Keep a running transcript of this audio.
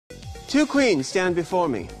Two queens stand before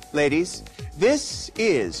me. Ladies, this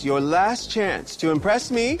is your last chance to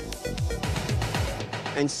impress me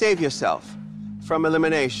and save yourself from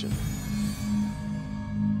elimination.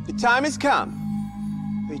 The time has come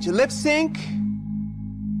for you to lip sync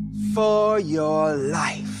for your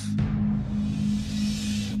life.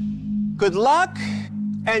 Good luck,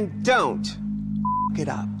 and don't f it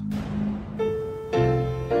up.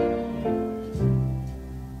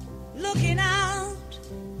 Looking out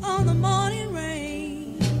on the morning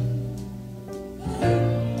rain,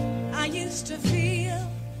 I used to feel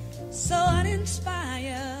so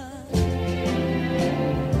uninspired.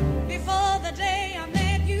 Before the day I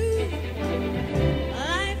met you,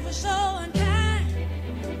 life was so unkind,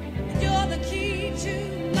 and you're the key to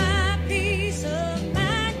my peace of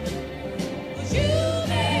mind. 'Cause you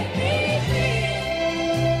make me feel,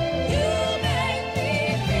 you make me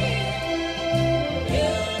feel, you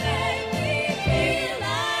make me feel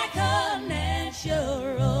like a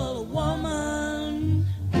natural woman.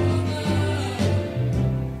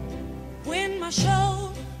 When my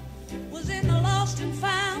show was in the lost and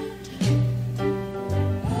found,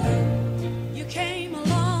 you came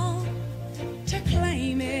along to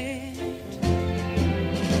claim it.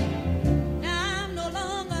 Now I'm no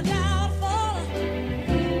longer doubtful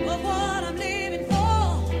of what I'm living for.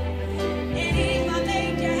 And if I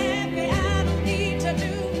make you happy, I don't need to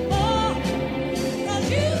do more. 'Cause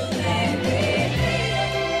you make me feel,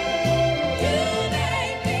 you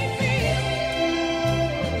make me feel,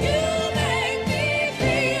 you make me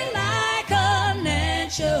feel like a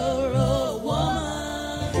natural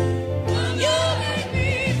woman. You make me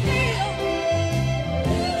feel,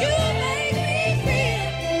 you make me feel,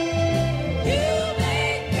 you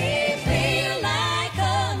make me feel like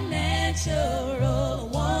a natural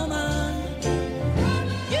woman.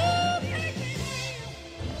 You make me feel.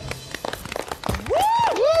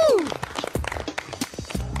 Woo!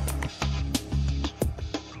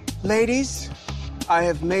 Ladies, I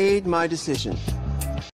have made my decision.